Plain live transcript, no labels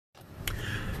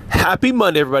Happy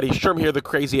Monday, everybody. Sherm here, the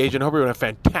Crazy Agent. Hope you're having a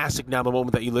fantastic now the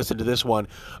moment that you listen to this one.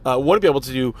 Want to be able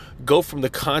to go from the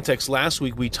context. Last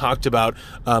week we talked about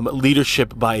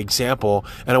leadership by example,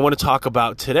 and I want to talk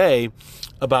about today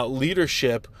about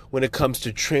leadership when it comes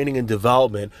to training and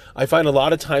development. I find a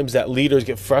lot of times that leaders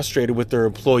get frustrated with their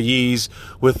employees,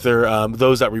 with their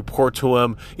those that report to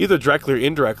them, either directly or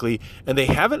indirectly, and they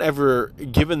haven't ever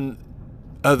given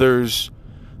others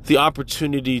the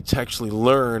opportunity to actually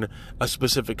learn a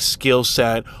specific skill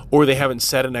set, or they haven't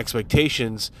set an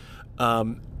expectations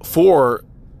for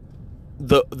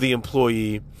the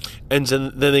employee, and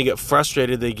then they get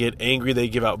frustrated, they get angry, they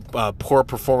give out poor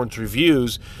performance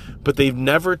reviews, but they've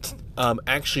never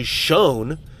actually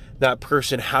shown that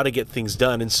person how to get things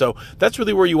done. And so that's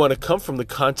really where you want to come from. The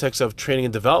context of training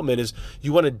and development is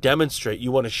you want to demonstrate,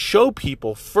 you want to show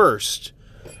people first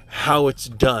how it's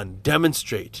done,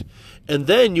 demonstrate, and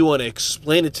then you want to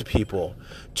explain it to people.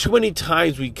 Too many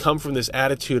times we come from this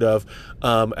attitude of,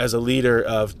 as a leader,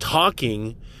 of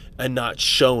talking and not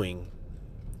showing.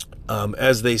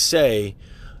 As they say,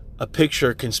 a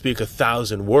picture can speak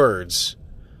 1,000 words.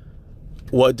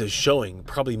 What does showing?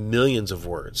 Probably millions of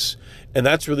words. And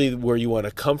that's really where you want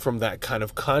to come from, that kind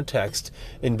of context,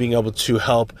 and being able to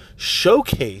help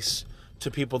showcase to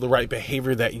people the right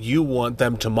behavior that you want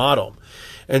them to model.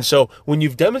 And so when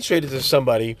you've demonstrated to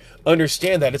somebody,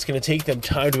 understand that it's going to take them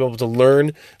time to be able to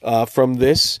learn from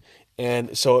this.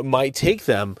 And so it might take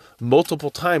them multiple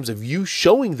times of you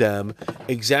showing them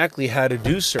exactly how to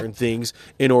do certain things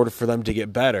in order for them to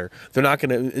get better. They're not going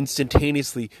to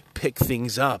instantaneously pick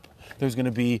things up. There's going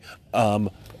to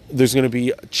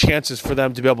be chances for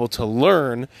them to be able to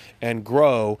learn and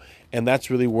grow. And that's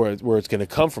really where it's going to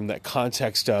come from, that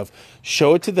context of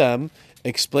show it to them,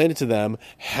 explain it to them,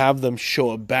 have them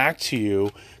show it back to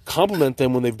you, compliment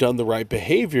them when they've done the right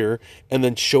behavior, and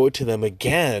then show it to them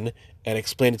again and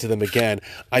explain it to them again.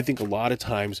 I think a lot of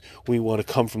times we want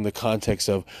to come from the context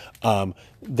of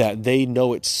that they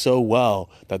know it so well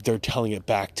that they're telling it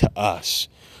back to us.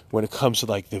 When it comes to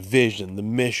like the vision, the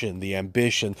mission, the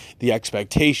ambition, the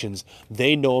expectations,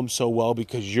 they know them so well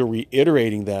because you're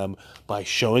reiterating them by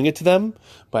showing it to them,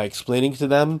 by explaining it to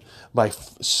them, by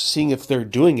seeing if they're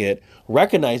doing it,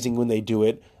 recognizing when they do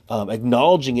it,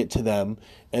 acknowledging it to them,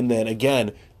 and then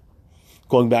again,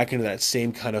 going back into that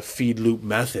same kind of feed loop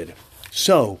method.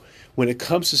 So when it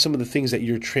comes to some of the things that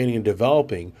you're training and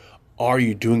developing, are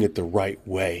you doing it the right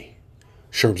way?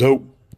 Sherm's out.